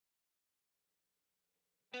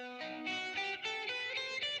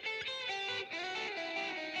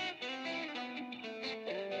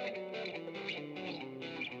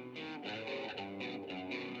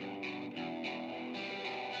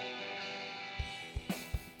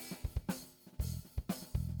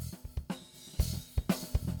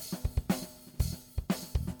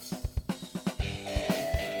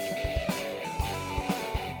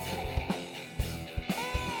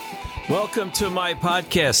Welcome to my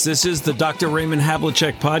podcast. This is the Dr. Raymond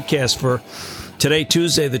Havlicek podcast for today,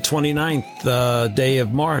 Tuesday, the 29th day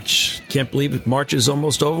of March. Can't believe it. March is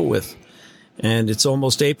almost over with. And it's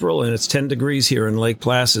almost April, and it's 10 degrees here in Lake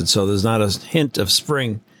Placid, so there's not a hint of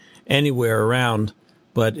spring anywhere around,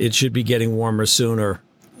 but it should be getting warmer soon.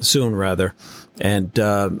 And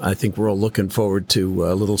I think we're all looking forward to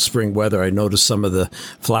a little spring weather. I noticed some of the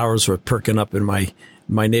flowers were perking up in my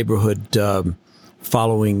neighborhood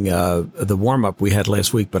following the warm-up we had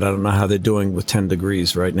last week, but I don't know how they're doing with 10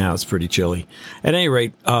 degrees right now. It's pretty chilly. At any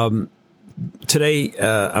rate, today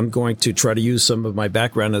I'm going to try to use some of my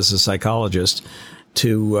background as a psychologist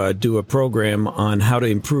to do a program on how to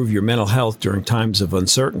improve your mental health during times of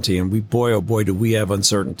uncertainty. And boy, oh boy, do we have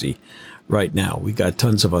uncertainty right now. We got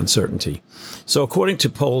tons of uncertainty. So according to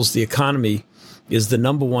polls, the economy is the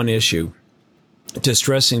number one issue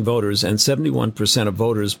distressing voters, and 71% of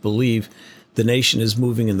voters believe the nation is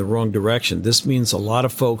moving in the wrong direction. This means a lot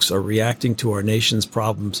of folks are reacting to our nation's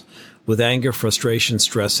problems with anger, frustration,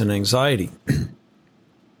 stress, and anxiety.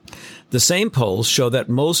 The same polls show that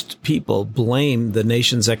most people blame the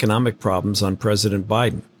nation's economic problems on President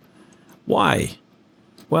Biden. Why?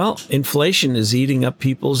 Well, inflation is eating up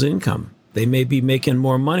people's income. They may be making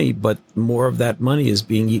more money, but more of that money is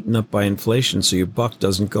being eaten up by inflation, so your buck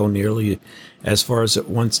doesn't go nearly as far as it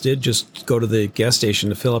once did. Just go to the gas station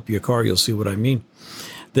to fill up your car. You'll see what I mean.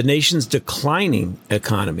 The nation's declining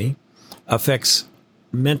economy affects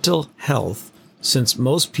mental health, since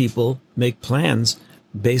most people make plans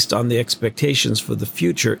based on the expectations for the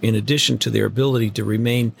future in addition to their ability to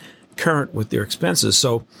remain current with their expenses.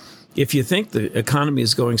 So if you think the economy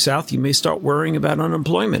is going south, you may start worrying about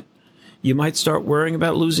unemployment. You might start worrying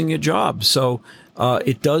about losing your job. So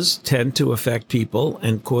it does tend to affect people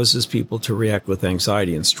and causes people to react with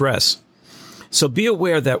anxiety and stress. So be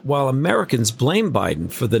aware that while Americans blame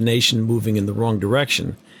Biden for the nation moving in the wrong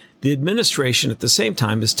direction, the administration at the same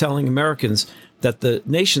time is telling Americans that the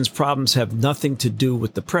nation's problems have nothing to do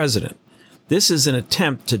with the president. This is an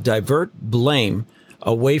attempt to divert blame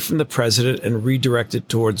away from the president and redirect it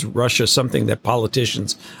towards Russia, something that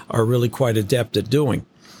politicians are really quite adept at doing.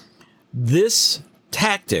 This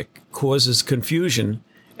tactic causes confusion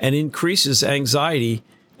and increases anxiety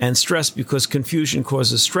and stress, because confusion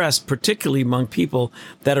causes stress, particularly among people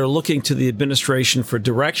that are looking to the administration for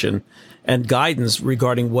direction and guidance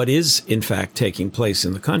regarding what is, in fact, taking place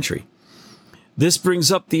in the country. This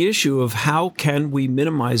brings up the issue of how can we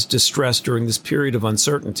minimize distress during this period of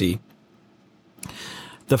uncertainty.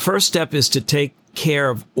 The first step is to take care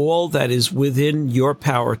of all that is within your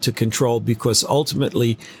power to control, because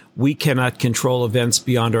ultimately we cannot control events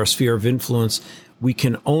beyond our sphere of influence. We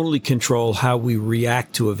can only control how we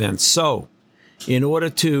react to events. So in order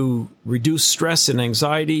to reduce stress and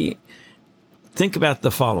anxiety, think about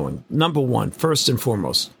the following. Number one, first and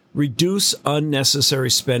foremost, reduce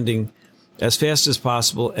unnecessary spending as fast as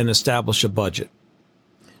possible and establish a budget.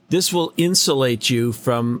 This will insulate you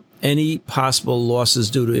from any possible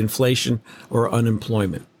losses due to inflation or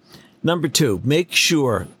unemployment. Number two, make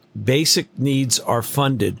sure basic needs are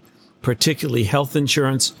funded, particularly health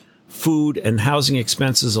insurance, food and housing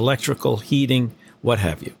expenses, electrical, heating, what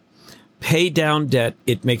have you. Pay down debt.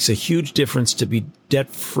 It makes a huge difference to be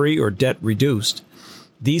debt-free or debt-reduced.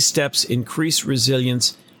 These steps increase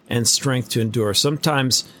resilience and strength to endure.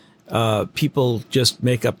 Sometimes people just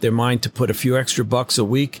make up their mind to put a few extra bucks a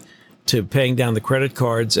week to paying down the credit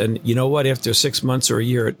cards. And you know what? After 6 months or a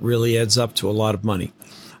year, it really adds up to a lot of money.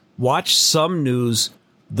 Watch some news,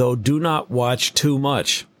 though do not watch too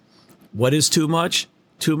much. What is too much?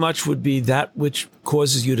 Too much would be that which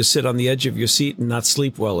causes you to sit on the edge of your seat and not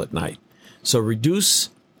sleep well at night. So reduce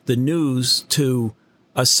the news to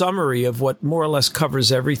a summary of what more or less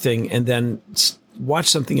covers everything, and then watch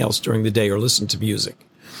something else during the day or listen to music.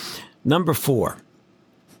 Number four,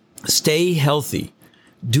 stay healthy.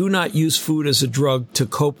 Do not use food as a drug to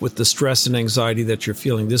cope with the stress and anxiety that you're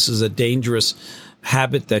feeling. This is a dangerous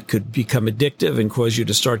habit that could become addictive and cause you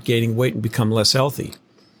to start gaining weight and become less healthy.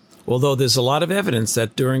 Although there's a lot of evidence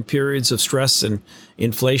that during periods of stress and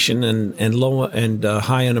inflation and low and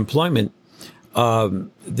high unemployment,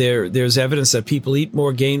 there's evidence that people eat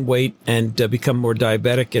more, gain weight, and become more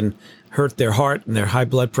diabetic and hurt their heart and their high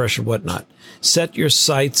blood pressure and whatnot. Set your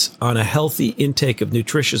sights on a healthy intake of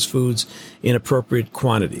nutritious foods in appropriate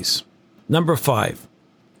quantities. Number 5,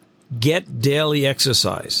 get daily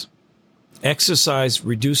exercise. Exercise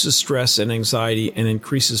reduces stress and anxiety and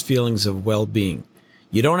increases feelings of well-being.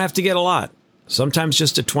 You don't have to get a lot. Sometimes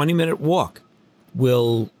just a 20-minute walk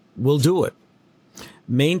will do it.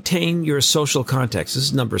 Maintain your social contacts. This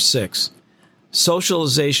is number 6.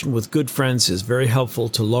 Socialization with good friends is very helpful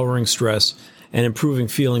to lowering stress and improving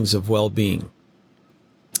feelings of well-being.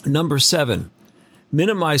 Number 7,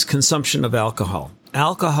 minimize consumption of alcohol.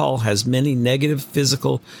 Alcohol has many negative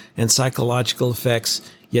physical and psychological effects,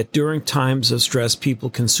 yet during times of stress, people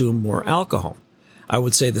consume more alcohol. I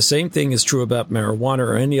would say the same thing is true about marijuana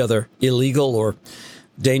or any other illegal or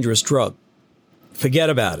dangerous drug. Forget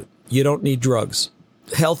about it. You don't need drugs.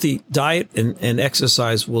 Healthy diet and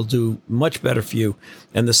exercise will do much better for you,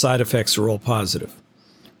 and the side effects are all positive.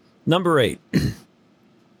 Number 8,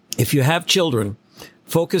 if you have children,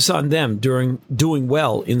 focus on them doing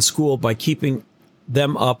well in school by keeping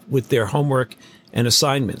them up with their homework and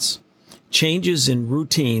assignments. Changes in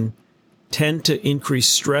routine tend to increase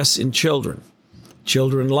stress in children.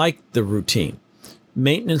 Children like the routine.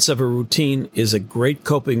 Maintenance of a routine is a great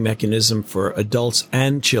coping mechanism for adults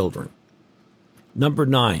and children. Number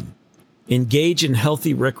 9, engage in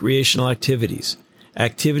healthy recreational activities.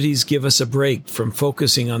 Activities give us a break from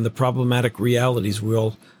focusing on the problematic realities we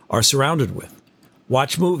all are surrounded with.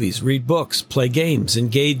 Watch movies, read books, play games,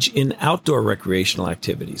 engage in outdoor recreational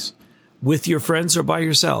activities with your friends or by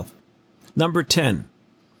yourself. Number 10,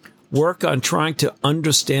 work on trying to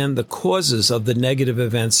understand the causes of the negative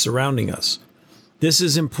events surrounding us. This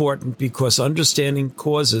is important because understanding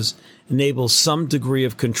causes enables some degree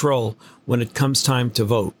of control when it comes time to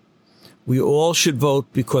vote. We all should vote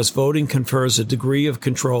because voting confers a degree of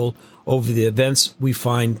control over the events we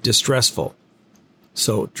find distressful.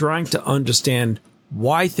 So trying to understand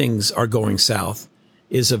why things are going south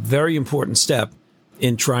is a very important step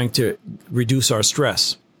in trying to reduce our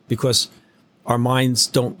stress because our minds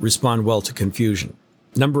don't respond well to confusion.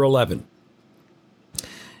 Number 11.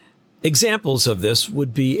 Examples of this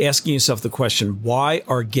would be asking yourself the question, why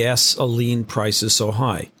are gasoline prices so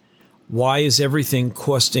high? Why is everything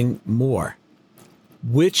costing more?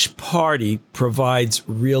 Which party provides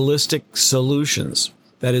realistic solutions?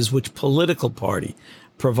 That is, which political party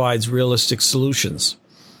provides realistic solutions?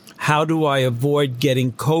 How do I avoid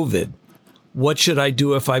getting COVID? What should I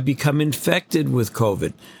do if I become infected with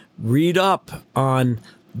COVID? Read up on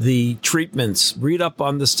the treatments, read up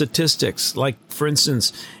on the statistics. Like, for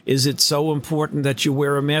instance, is it so important that you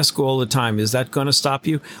wear a mask all the time? Is that going to stop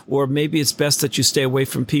you? Or maybe it's best that you stay away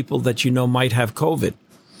from people that you know might have COVID.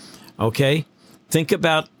 Okay? Think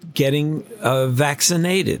about getting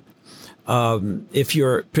vaccinated.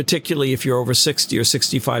 Particularly if you're over 60 or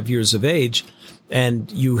 65 years of age and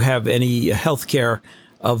you have any healthcare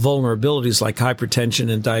vulnerabilities like hypertension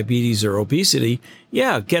and diabetes or obesity,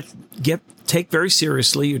 take very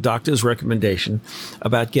seriously your doctor's recommendation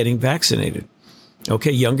about getting vaccinated.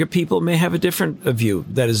 Okay, younger people may have a different view.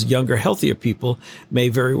 That is, younger, healthier people may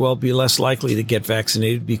very well be less likely to get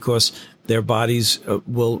vaccinated because their bodies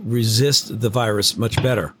will resist the virus much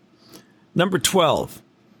better. Number 12,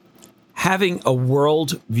 having a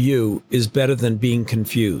world view is better than being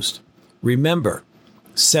confused. Remember,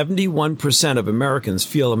 71% of Americans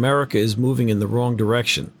feel America is moving in the wrong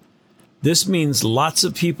direction. This means lots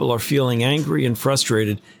of people are feeling angry and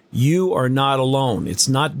frustrated. You are not alone. It's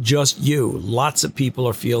not just you. Lots of people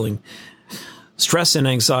are feeling stress and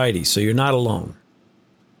anxiety, so you're not alone.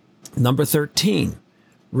 Number 13,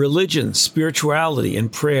 religion, spirituality,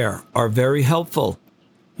 and prayer are very helpful.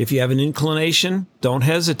 If you have an inclination, don't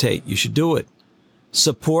hesitate. You should do it.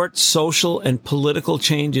 Support social and political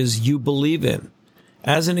changes you believe in.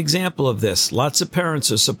 As an example of this, lots of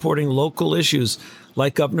parents are supporting local issues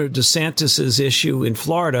like Governor DeSantis' issue in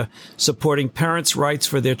Florida, supporting parents' rights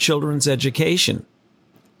for their children's education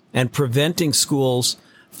and preventing schools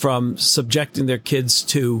from subjecting their kids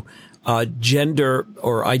to gender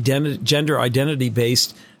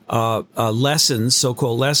identity-based lessons,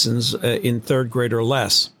 so-called lessons in third grade or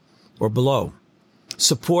less or below.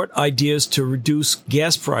 Support ideas to reduce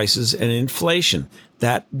gas prices and inflation.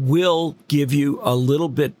 That will give you a little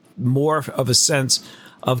bit more of a sense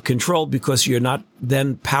of control because you're not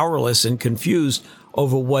then powerless and confused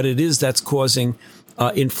over what it is that's causing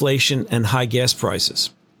inflation and high gas prices.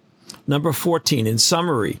 Number 14, in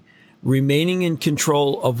summary, remaining in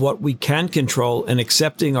control of what we can control and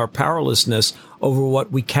accepting our powerlessness over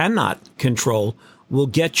what we cannot control will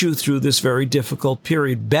get you through this very difficult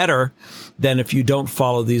period better than if you don't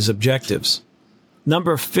follow these objectives.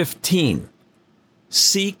 Number 15,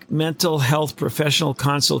 seek mental health professional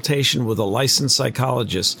consultation with a licensed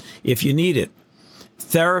psychologist if you need it.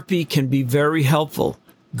 Therapy can be very helpful.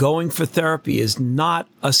 Going for therapy is not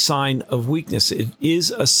a sign of weakness. It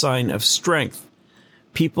is a sign of strength.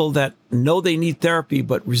 People that know they need therapy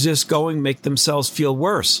but resist going make themselves feel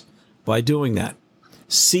worse by doing that.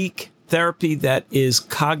 Seek therapy that is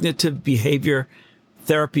cognitive behavior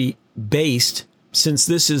therapy based, since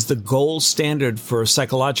this is the gold standard for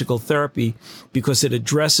psychological therapy, because it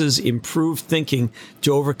addresses improved thinking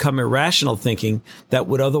to overcome irrational thinking that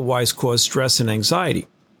would otherwise cause stress and anxiety.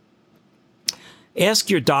 Ask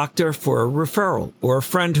your doctor for a referral or a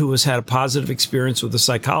friend who has had a positive experience with a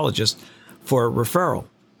psychologist for a referral.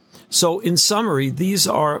 So in summary, these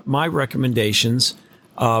are my recommendations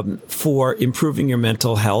for improving your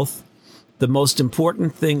mental health. The most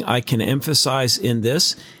important thing I can emphasize in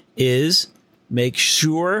this is make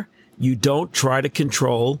sure you don't try to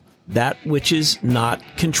control that which is not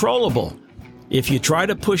controllable. If you try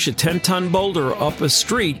to push a 10-ton boulder up a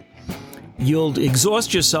street, you'll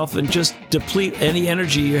exhaust yourself and just deplete any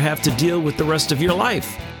energy you have to deal with the rest of your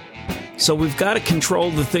life. So we've got to control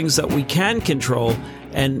the things that we can control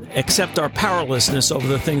and accept our powerlessness over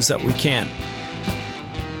the things that we can't.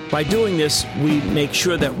 By doing this, we make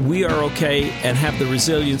sure that we are okay and have the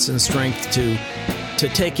resilience and strength to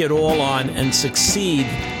take it all on and succeed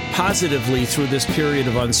positively through this period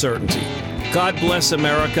of uncertainty. God bless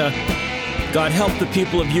America. God help the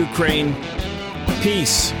people of Ukraine.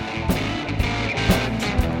 Peace.